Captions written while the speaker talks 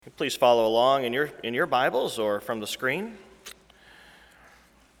please follow along in your Bibles or from the screen.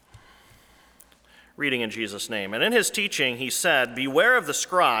 Reading in Jesus' name. And in his teaching he said, "Beware of the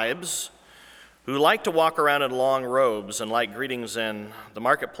scribes who like to walk around in long robes and like greetings in the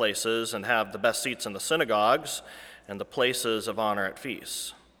marketplaces and have the best seats in the synagogues and the places of honor at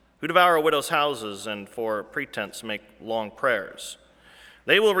feasts, who devour widows' houses and for pretense make long prayers.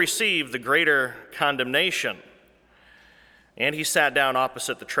 They will receive the greater condemnation." And he sat down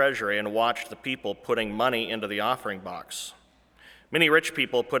opposite the treasury and watched the people putting money into the offering box. Many rich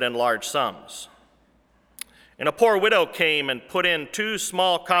people put in large sums. And a poor widow came and put in 2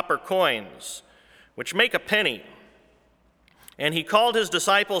 small copper coins, which make a penny. And he called his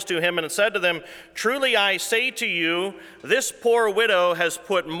disciples to him and said to them, "Truly I say to you, this poor widow has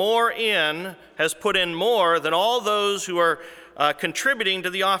put in more than all those who are contributing to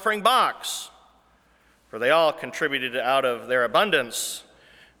the offering box. For they all contributed out of their abundance,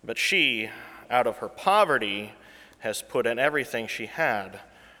 but she, out of her poverty, has put in everything she had,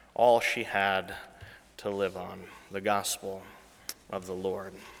 all she had to live on." The gospel of the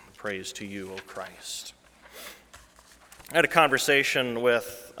Lord. Praise to you, O Christ. I had a conversation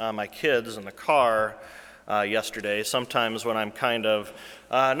with my kids in the car yesterday. Sometimes when I'm kind of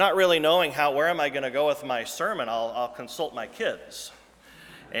not really knowing where am I going to go with my sermon, I'll consult my kids.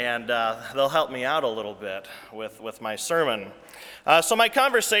 And they'll help me out a little bit with my sermon. So my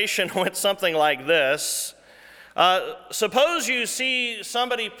conversation went something like this. Suppose you see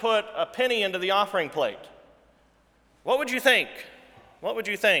somebody put a penny into the offering plate. What would you think? What would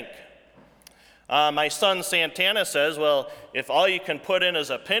you think? My son Santana says, "Well, if all you can put in is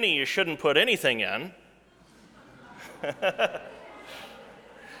a penny, you shouldn't put anything in."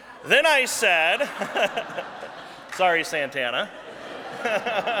 Then I said, sorry, Santana.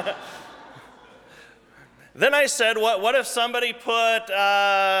 Then I said, what if somebody put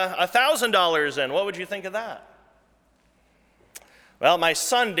 $1,000 in? What would you think of that? Well, my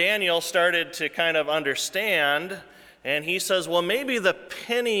son Daniel started to kind of understand, and he says, well, maybe the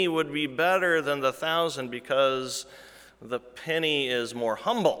penny would be better than the 1,000 because the penny is more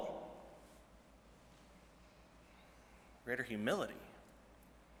humble. Greater humility.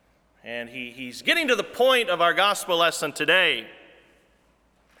 And he's getting to the point of our gospel lesson today.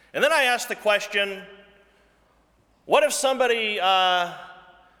 And then I asked the question, what if somebody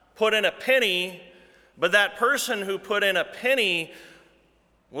put in a penny, but that person who put in a penny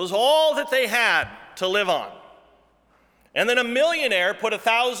was all that they had to live on? And then a millionaire put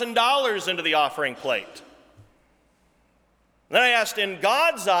 $1,000 into the offering plate. Then I asked, in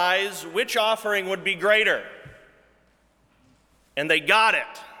God's eyes, which offering would be greater? And they got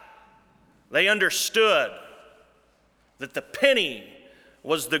it. They understood that the penny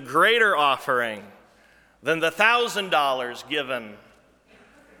was the greater offering than the $1,000 given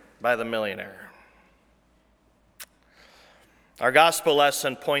by the millionaire. Our gospel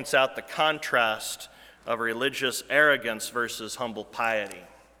lesson points out the contrast of religious arrogance versus humble piety.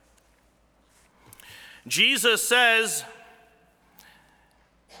 Jesus says,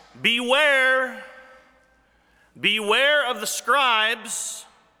 beware of the scribes.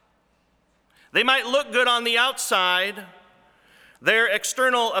 They might look good on the outside. Their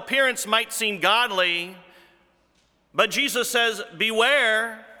external appearance might seem godly, but Jesus says,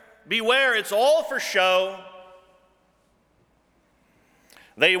 beware, it's all for show.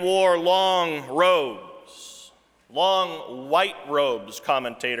 They wore long robes, long white robes,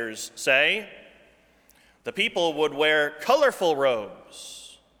 commentators say. The people would wear colorful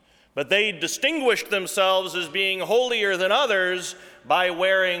robes, but they distinguished themselves as being holier than others by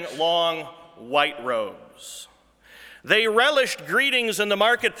wearing long white robes. They relished greetings in the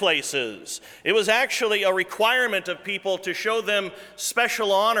marketplaces. It was actually a requirement of people to show them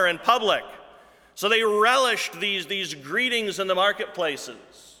special honor in public. So they relished these greetings in the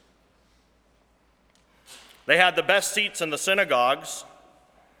marketplaces. They had the best seats in the synagogues.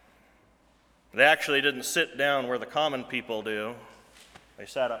 They actually didn't sit down where the common people do. They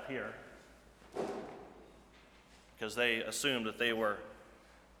sat up here because they assumed that they were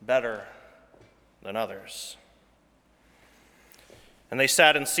better than others. And they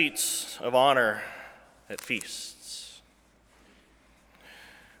sat in seats of honor at feasts.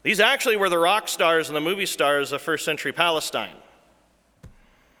 These actually were the rock stars and the movie stars of first century Palestine.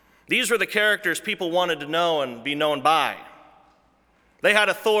 These were the characters people wanted to know and be known by. They had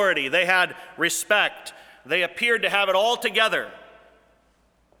authority, they had respect, they appeared to have it all together.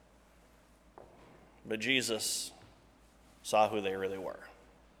 But Jesus saw who they really were.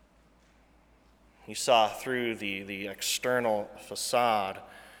 He saw through the external facade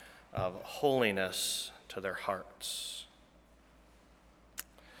of holiness to their hearts.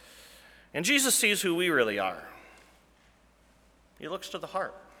 And Jesus sees who we really are. He looks to the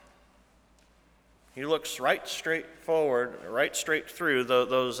heart. He looks right straight forward, right straight through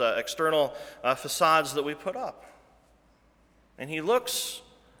those external facades that we put up. And he looks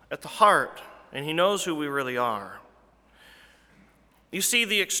at the heart, and he knows who we really are. You see,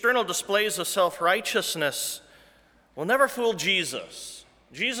 the external displays of self-righteousness will never fool Jesus.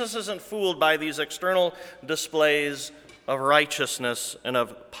 Jesus isn't fooled by these external displays of righteousness and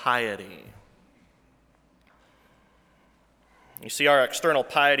of piety. You see, our external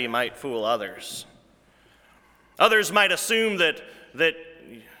piety might fool others. Others might assume that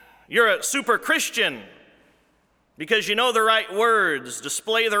you're a super Christian because you know the right words,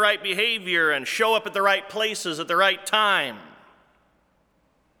 display the right behavior, and show up at the right places at the right time.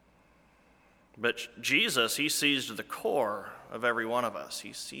 But Jesus, he sees to the core of every one of us.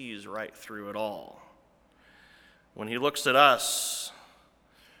 He sees right through it all. When he looks at us,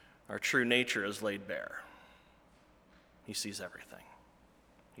 our true nature is laid bare. He sees everything.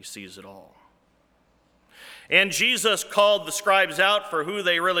 He sees it all. And Jesus called the scribes out for who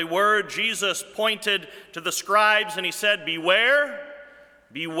they really were. Jesus pointed to the scribes and he said, "Beware,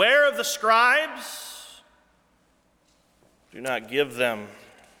 beware of the scribes. Do not give them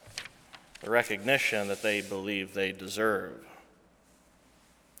the recognition that they believe they deserve."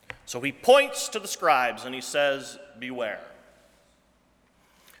 So he points to the scribes and he says, "Beware."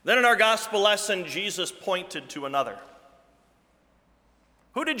 Then in our gospel lesson, Jesus pointed to another.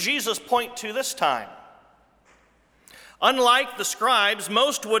 Who did Jesus point to this time? Unlike the scribes,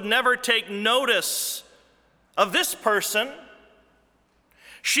 most would never take notice of this person.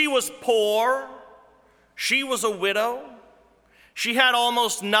 She was poor. She was a widow. She had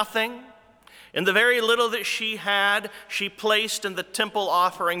almost nothing. And the very little that she had, she placed in the temple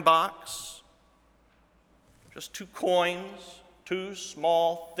offering box. Just 2 coins, 2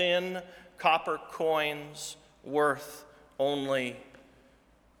 small, thin copper coins worth only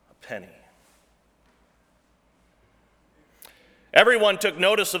a penny. Everyone took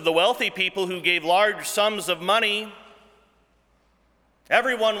notice of the wealthy people who gave large sums of money.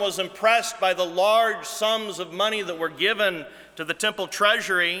 Everyone was impressed by the large sums of money that were given to the temple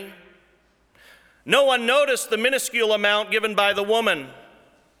treasury. No one noticed the minuscule amount given by the woman.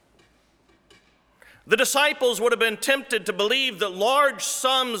 The disciples would have been tempted to believe that large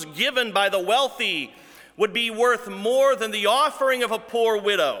sums given by the wealthy would be worth more than the offering of a poor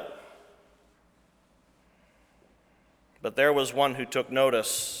widow. But there was one who took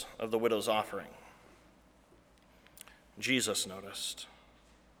notice of the widow's offering. Jesus noticed.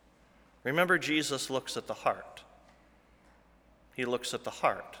 Remember, Jesus looks at the heart. He looks at the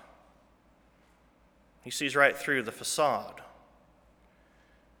heart. He sees right through the facade.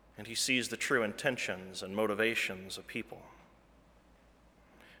 And he sees the true intentions and motivations of people.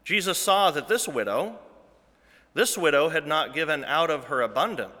 Jesus saw that this widow had not given out of her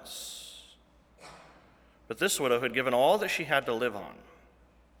abundance. But this widow had given all that she had to live on.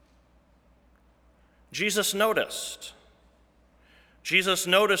 Jesus noticed. Jesus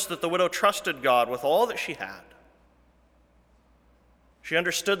noticed that the widow trusted God with all that she had. She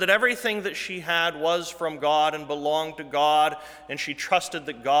understood that everything that she had was from God and belonged to God, and she trusted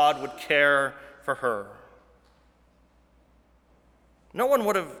that God would care for her. No one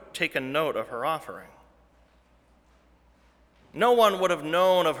would have taken note of her offering. No one would have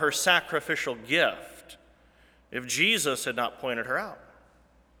known of her sacrificial gift if Jesus had not pointed her out.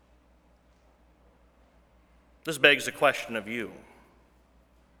 This begs the question of you.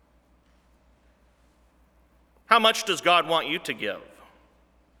 How much does God want you to give?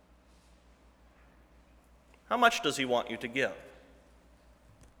 How much does he want you to give?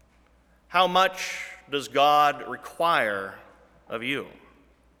 How much does God require of you?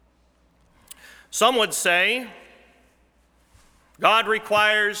 Some would say God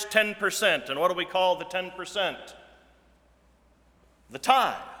requires 10%. And what do we call the 10%? The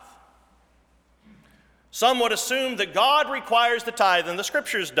tithe. Some would assume that God requires the tithe, and the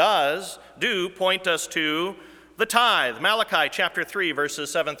scriptures do point us to the tithe. Malachi chapter 3, verses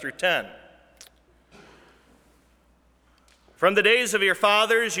 7 through 10. From the days of your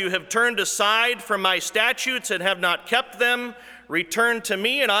fathers you have turned aside from my statutes and have not kept them. Return to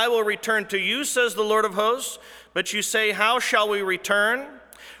me, and I will return to you, says the Lord of hosts. But you say, how shall we return?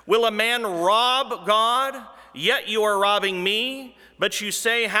 Will a man rob God? Yet you are robbing me. But you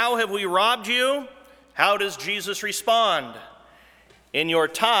say, how have we robbed you? How does Jesus respond? In your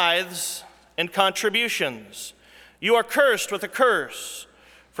tithes and contributions. You are cursed with a curse,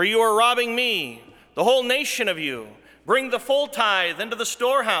 for you are robbing me, the whole nation of you. Bring the full tithe into the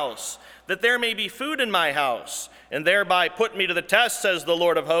storehouse, that there may be food in my house, and thereby put me to the test, says the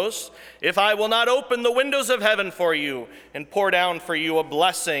Lord of hosts, if I will not open the windows of heaven for you and pour down for you a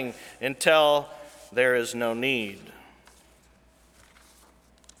blessing until there is no need.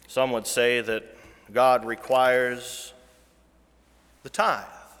 Some would say that God requires the tithe.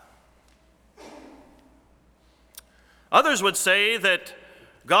 Others would say that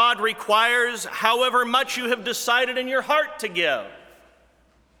God requires however much you have decided in your heart to give.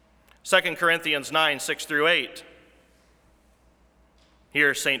 2 Corinthians 9, 6 through 8.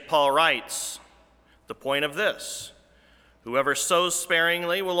 Here St. Paul writes, the point of this, whoever sows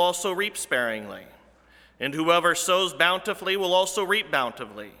sparingly will also reap sparingly, and whoever sows bountifully will also reap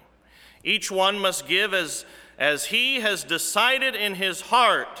bountifully. Each one must give as he has decided in his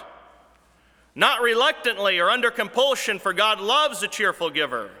heart, not reluctantly or under compulsion, for God loves a cheerful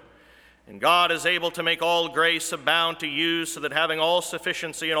giver. And God is able to make all grace abound to you, so that having all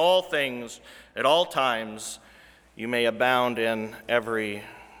sufficiency in all things at all times, you may abound in every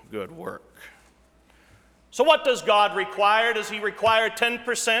good work. So what does God require? Does he require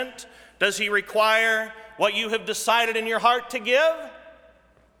 10%? Does he require what you have decided in your heart to give?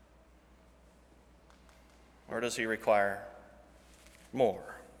 Or does he require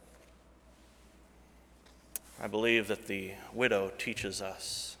more? I believe that the widow teaches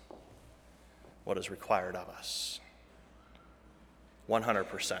us what is required of us.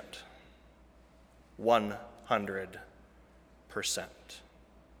 100%. 100%.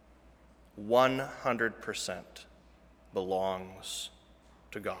 100% belongs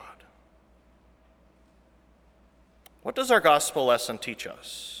to God. What does our gospel lesson teach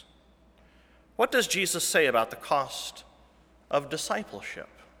us? What does Jesus say about the cost of discipleship?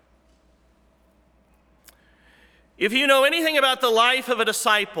 If you know anything about the life of a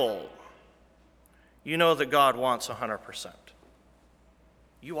disciple, you know that God wants 100%.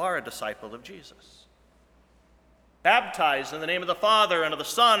 You are a disciple of Jesus, baptized in the name of the Father and of the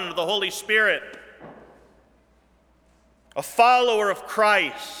Son and of the Holy Spirit, a follower of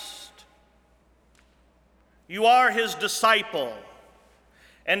Christ. You are his disciple,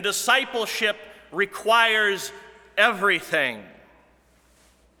 and discipleship requires everything.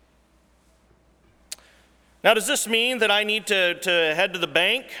 Now, does this mean that I need to head to the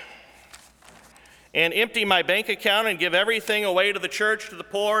bank and empty my bank account and give everything away to the church, to the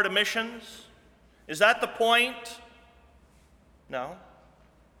poor, to missions? Is that the point? No,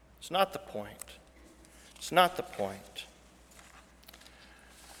 it's not the point. It's not the point.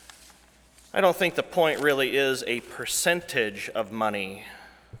 I don't think the point really is a percentage of money,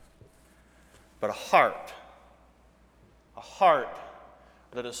 but a heart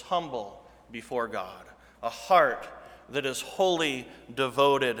that is humble before God, a heart that is wholly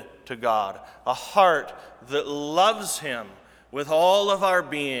devoted to God, a heart that loves him with all of our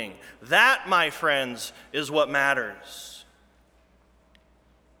being. That, my friends, is what matters.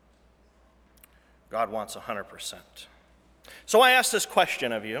 God wants 100%. So I ask this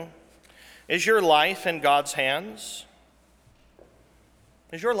question of you. Is your life in God's hands?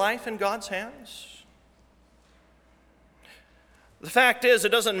 Is your life in God's hands? The fact is, it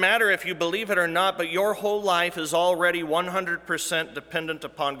doesn't matter if you believe it or not, but your whole life is already 100% dependent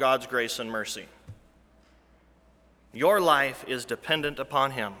upon God's grace and mercy. Your life is dependent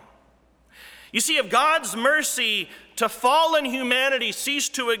upon him. You see, if God's mercy to fallen humanity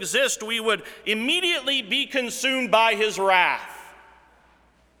ceased to exist, we would immediately be consumed by his wrath.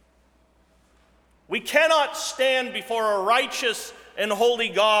 We cannot stand before a righteous and holy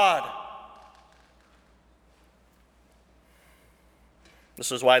God.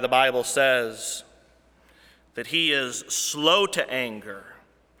 This is why the Bible says that he is slow to anger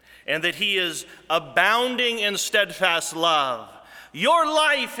and that he is abounding in steadfast love. Your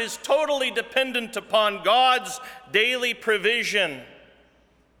life is totally dependent upon God's daily provision.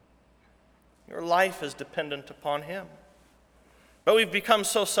 Your life is dependent upon him. But we've become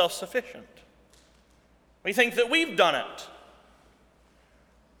so self-sufficient. We think that we've done it.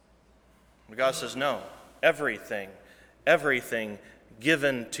 But God says, no, everything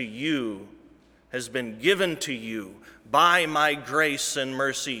given to you has been given to you by my grace and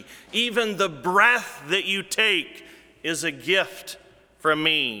mercy. Even the breath that you take is a gift from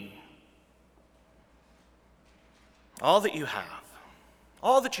me. All that you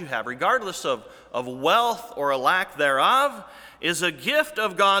have, regardless of wealth or a lack thereof, is a gift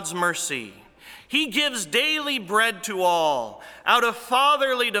of God's mercy. He gives daily bread to all, out of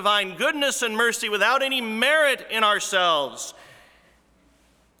fatherly divine goodness and mercy, without any merit in ourselves.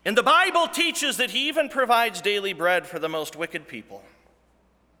 And the Bible teaches that he even provides daily bread for the most wicked people.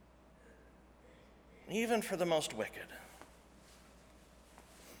 Even for the most wicked.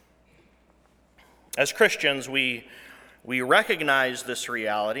 As Christians, we recognize this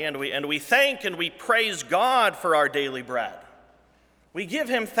reality, and we thank and we praise God for our daily bread. We give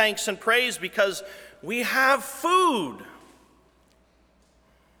him thanks and praise because we have food.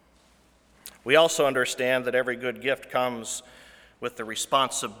 We also understand that every good gift comes with the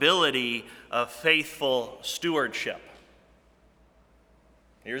responsibility of faithful stewardship.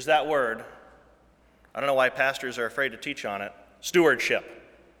 Here's that word. I don't know why pastors are afraid to teach on it. Stewardship.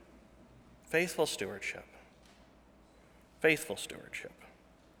 Faithful stewardship. Faithful stewardship.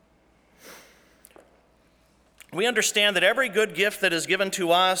 We understand that every good gift that is given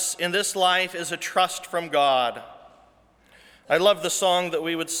to us in this life is a trust from God. I love the song that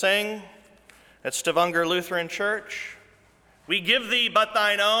we would sing at Stavanger Lutheran Church. We give thee but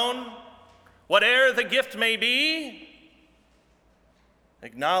thine own, whate'er the gift may be,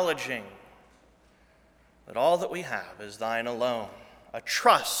 acknowledging that all that we have is thine alone. A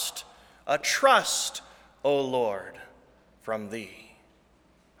trust, O Lord, from thee.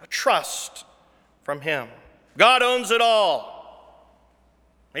 A trust from him. God owns it all.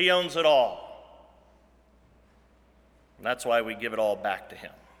 He owns it all. And that's why we give it all back to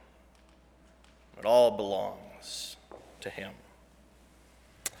him. It all belongs to him.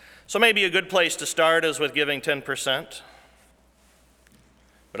 So maybe a good place to start is with giving 10%.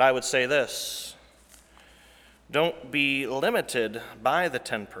 But I would say this: don't be limited by the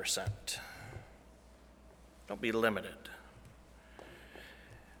 10%. Don't be limited.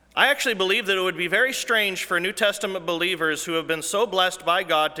 I actually believe that it would be very strange for New Testament believers who have been so blessed by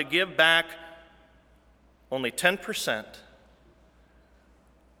God to give back only 10%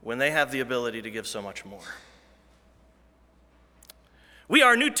 when they have the ability to give so much more. We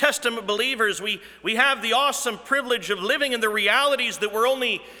are New Testament believers. We have the awesome privilege of living in the realities that were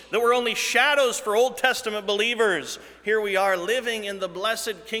only shadows for Old Testament believers. Here we are living in the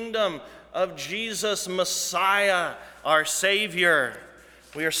blessed kingdom of Jesus Messiah, our Savior.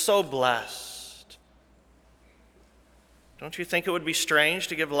 We are so blessed. Don't you think it would be strange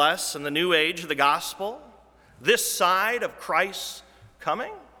to give less in the new age of the gospel, this side of Christ's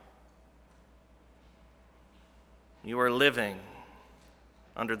coming? You are living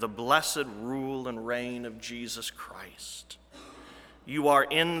under the blessed rule and reign of Jesus Christ. You are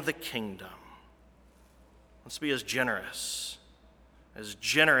in the kingdom. Let's be as generous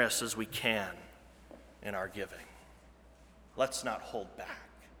as we can in our giving. Let's not hold back,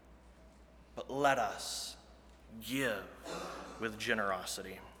 but let us give with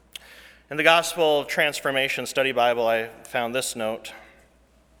generosity. In the Gospel of Transformation Study Bible, I found this note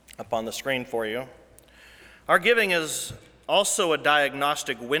up on the screen for you. Our giving is also a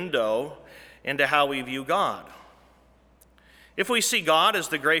diagnostic window into how we view God. If we see God as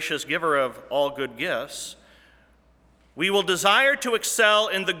the gracious giver of all good gifts, we will desire to excel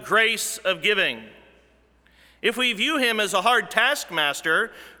in the grace of giving. If we view him as a hard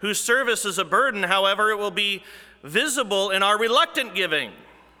taskmaster whose service is a burden, however, it will be visible in our reluctant giving.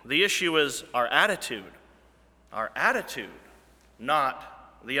 The issue is our attitude,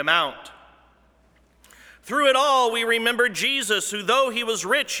 not the amount. Through it all, we remember Jesus, who though he was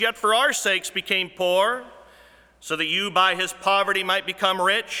rich, yet for our sakes became poor, so that you by his poverty might become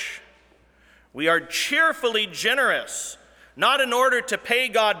rich. We are cheerfully generous, not in order to pay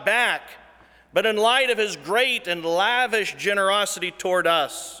God back, but in light of his great and lavish generosity toward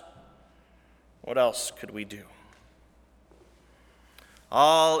us. What else could we do?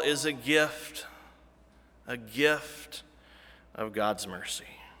 All is a gift of God's mercy.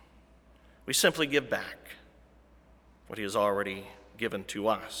 We simply give back what he has already given to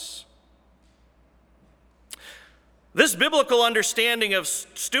us. This biblical understanding of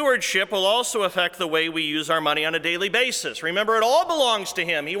stewardship will also affect the way we use our money on a daily basis. Remember, it all belongs to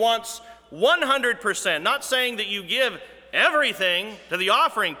him. He wants 100%, not saying that you give everything to the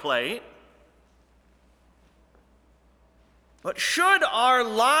offering plate. But should our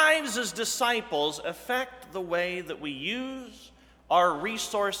lives as disciples affect the way that we use our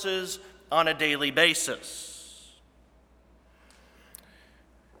resources on a daily basis?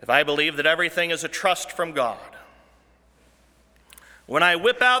 If I believe that everything is a trust from God, when I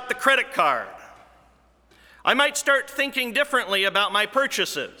whip out the credit card, I might start thinking differently about my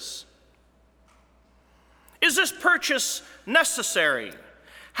purchases. Is this purchase necessary?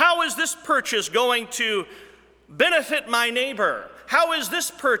 How is this purchase going to benefit my neighbor? How is this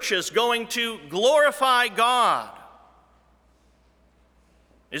purchase going to glorify God?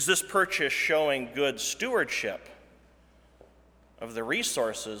 Is this purchase showing good stewardship of the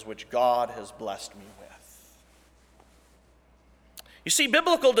resources which God has blessed me with? You see,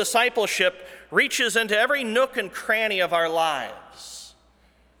 biblical discipleship reaches into every nook and cranny of our lives.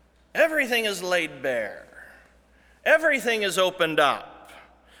 Everything is laid bare. Everything is opened up.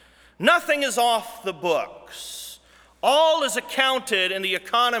 Nothing is off the books. All is accounted in the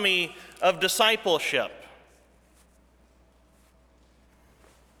economy of discipleship.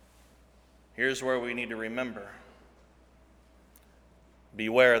 Here's where we need to remember.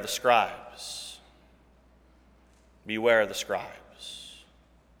 Beware the scribes. Beware the scribes.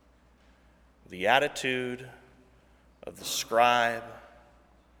 The attitude of the scribe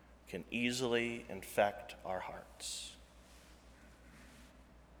can easily infect our hearts.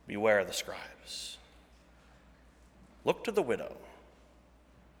 Beware the scribes. Look to the widow.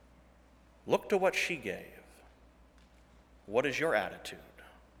 Look to what she gave. What is your attitude?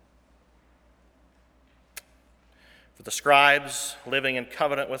 For the scribes, living in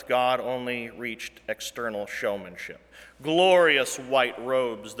covenant with God, only reached external showmanship, glorious white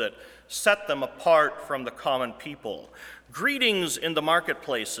robes that set them apart from the common people, greetings in the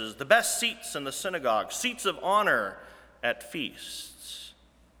marketplaces, the best seats in the synagogue, seats of honor at feasts.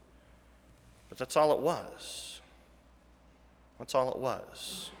 But that's all it was. That's all it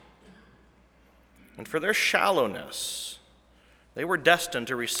was. And for their shallowness, they were destined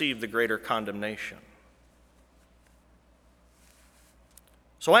to receive the greater condemnation.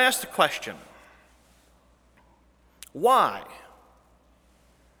 So I ask the question, why?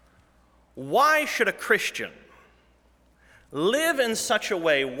 Why should a Christian live in such a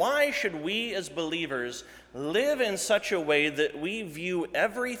way? Why should we as believers live in such a way that we view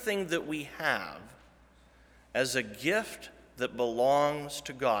everything that we have as a gift that belongs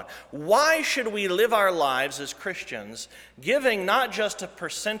to God? Why should we live our lives as Christians giving not just a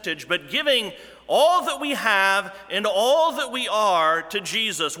percentage, but giving all that we have and all that we are to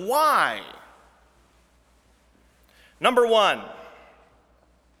Jesus? Why? Number one,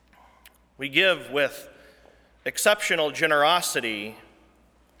 we give with exceptional generosity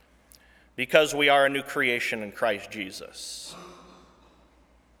because we are a new creation in Christ Jesus.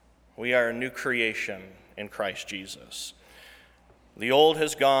 We are a new creation in Christ Jesus. The old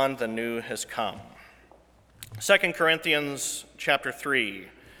has gone, the new has come. 2 Corinthians chapter 3,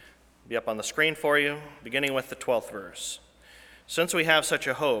 be up on the screen for you, beginning with the 12th verse. Since we have such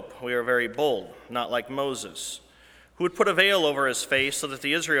a hope, we are very bold, not like Moses, who would put a veil over his face so that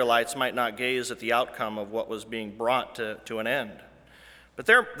the Israelites might not gaze at the outcome of what was being brought to an end. But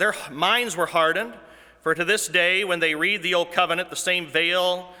their minds were hardened, for to this day, when they read the Old Covenant, the same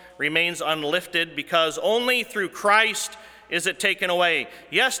veil remains unlifted, because only through Christ is it taken away.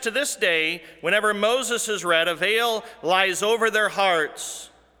 Yes, to this day, whenever Moses is read, a veil lies over their hearts.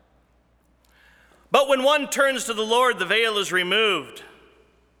 But when one turns to the Lord, the veil is removed.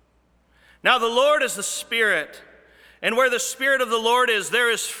 Now the Lord is the Spirit, and where the Spirit of the Lord is, there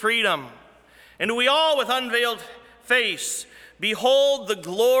is freedom. And we all, with unveiled face, behold the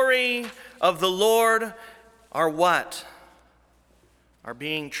glory of the Lord, are what? Are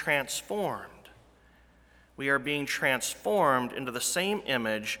being transformed. We are being transformed into the same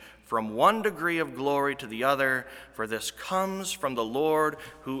image from one degree of glory to the other, for this comes from the Lord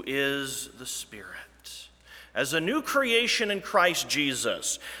who is the Spirit. As a new creation in Christ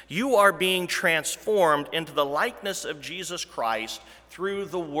Jesus, you are being transformed into the likeness of Jesus Christ through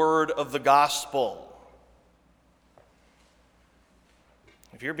the word of the gospel.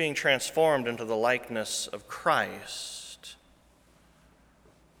 If you're being transformed into the likeness of Christ,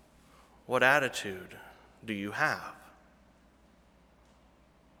 what attitude do you have?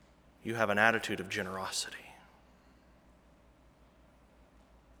 You have an attitude of generosity.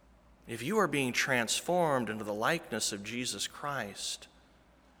 If you are being transformed into the likeness of Jesus Christ,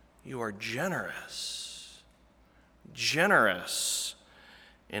 you are generous. Generous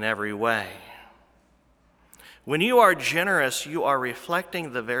in every way. When you are generous, you are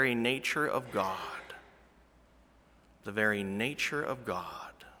reflecting the very nature of God. The very nature of God.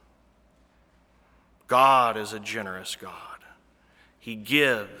 God is a generous God. He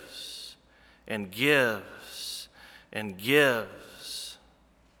gives and gives and gives.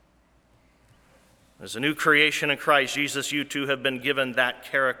 As a new creation in Christ Jesus, you too have been given that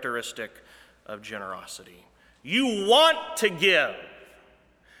characteristic of generosity. You want to give.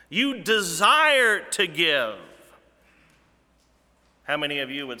 You desire to give. How many of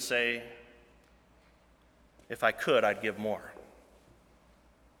you would say, if I could, I'd give more?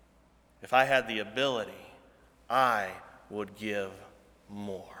 If I had the ability, I would give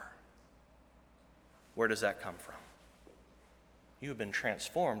more. Where does that come from? You have been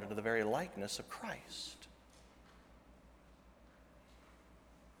transformed into the very likeness of Christ.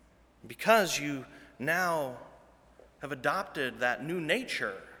 Because you now have adopted that new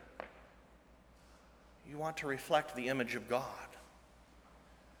nature, you want to reflect the image of God.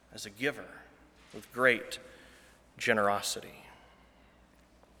 as a giver with great generosity.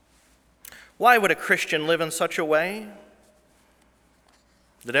 Why would a Christian live in such a way?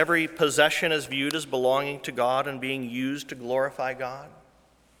 That every possession is viewed as belonging to God and being used to glorify God?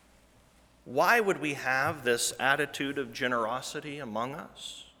 Why would we have this attitude of generosity among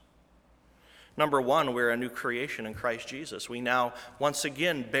us? Number one, we're a new creation in Christ Jesus. We now once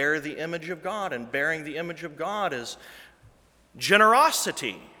again bear the image of God, and bearing the image of God is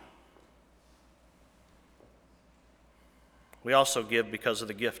generosity. We also give because of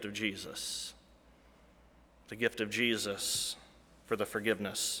the gift of Jesus. The gift of Jesus for the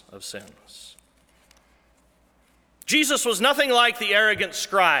forgiveness of sins. Jesus was nothing like the arrogant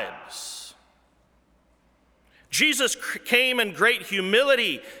scribes. Jesus came in great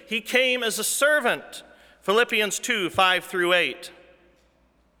humility. He came as a servant. Philippians 2, 5 through 8.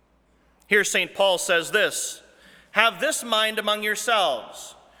 Here St. Paul says this, "Have this mind among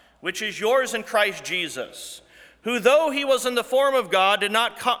yourselves, which is yours in Christ Jesus, who though he was in the form of God, did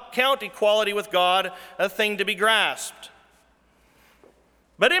not count equality with God a thing to be grasped,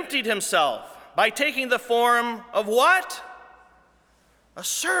 but emptied himself by taking the form of" what? A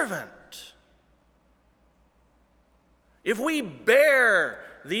servant. If we bear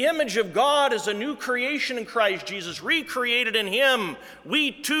the image of God as a new creation in Christ Jesus, recreated in him,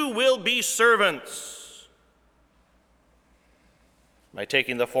 we too will be servants. By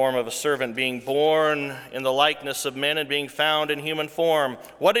taking the form of a servant, being born in the likeness of men and being found in human form,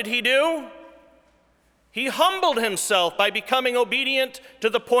 what did he do? He humbled himself by becoming obedient to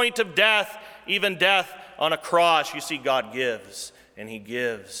the point of death, even death on a cross. You see, God gives, and he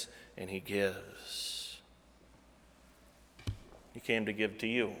gives, and he gives. He came to give to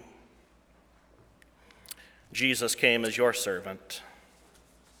you. Jesus came as your servant.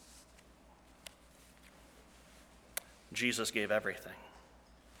 Jesus gave everything.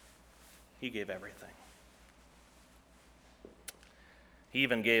 He gave everything. He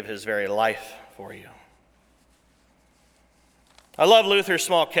even gave his very life for you. I love Luther's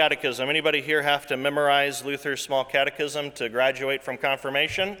Small Catechism. Anybody here have to memorize Luther's Small Catechism to graduate from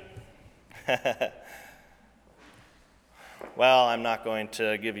confirmation? Well, I'm not going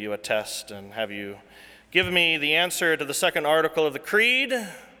to give you a test and have you give me the answer to the second article of the Creed,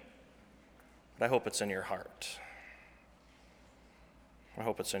 but I hope it's in your heart. I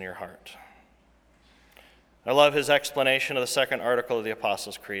hope it's in your heart. I love his explanation of the second article of the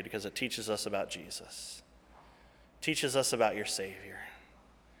Apostles' Creed because it teaches us about Jesus. It teaches us about your Savior.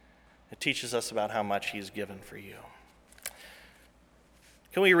 It teaches us about how much he's given for you.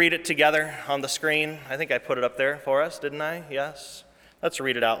 Can we read it together on the screen? I think I put it up there for us, didn't I? Yes. Let's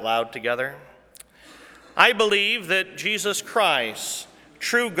read it out loud together. I believe that Jesus Christ,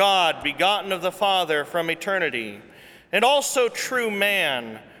 true God, begotten of the Father from eternity, and also true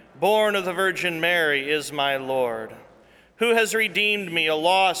man, born of the Virgin Mary, is my Lord, who has redeemed me, a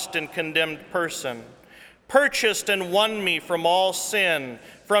lost and condemned person, purchased and won me from all sin,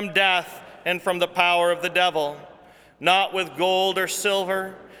 from death, and from the power of the devil, not with gold or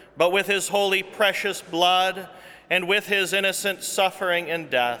silver, but with his holy precious blood, and with his innocent suffering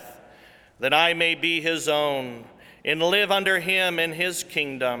and death, that I may be his own, and live under him in his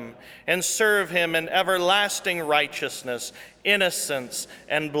kingdom, and serve him in everlasting righteousness, innocence,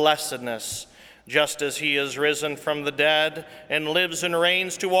 and blessedness, just as he is risen from the dead and lives and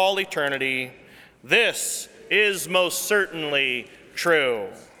reigns to all eternity. This is most certainly true.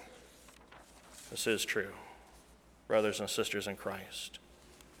 This is true, brothers and sisters in Christ.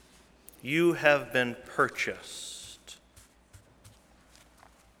 You have been purchased.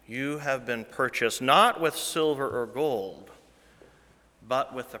 You have been purchased not with silver or gold,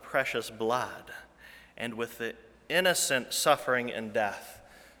 but with the precious blood and with the innocent suffering and death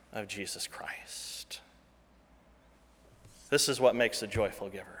of Jesus Christ. This is what makes a joyful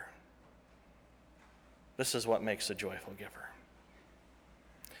giver. This is what makes a joyful giver.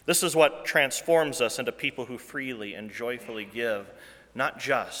 This is what transforms us into people who freely and joyfully give, not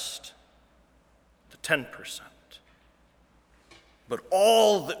just the 10%, but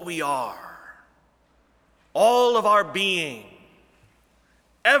all that we are, all of our being,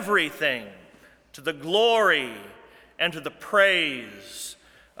 everything, to the glory and to the praise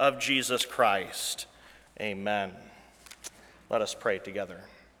of Jesus Christ. Amen. Let us pray together.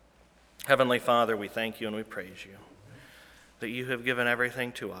 Heavenly Father, we thank you and we praise you that you have given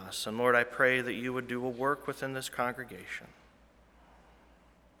everything to us. And Lord, I pray that you would do a work within this congregation.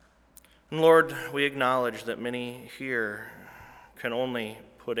 And Lord, we acknowledge that many here can only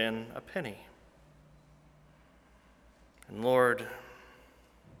put in a penny. And Lord,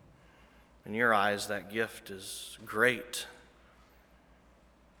 in your eyes, that gift is great.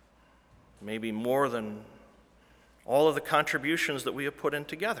 maybe more than all of the contributions that we have put in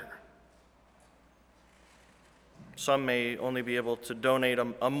together. Some may only be able to donate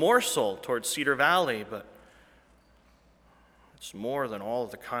a morsel towards Cedar Valley, but it's more than all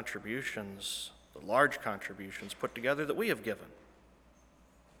of the contributions, the large contributions put together that we have given.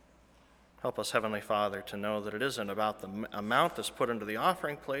 Help us, Heavenly Father, to know that it isn't about the amount that's put into the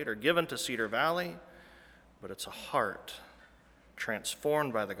offering plate or given to Cedar Valley, but it's a heart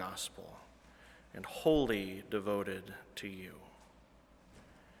transformed by the gospel and wholly devoted to you.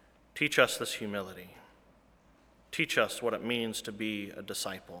 Teach us this humility. Teach us what it means to be a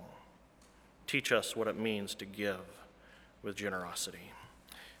disciple. Teach us what it means to give with generosity.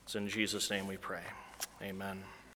 It's in Jesus' name we pray. Amen.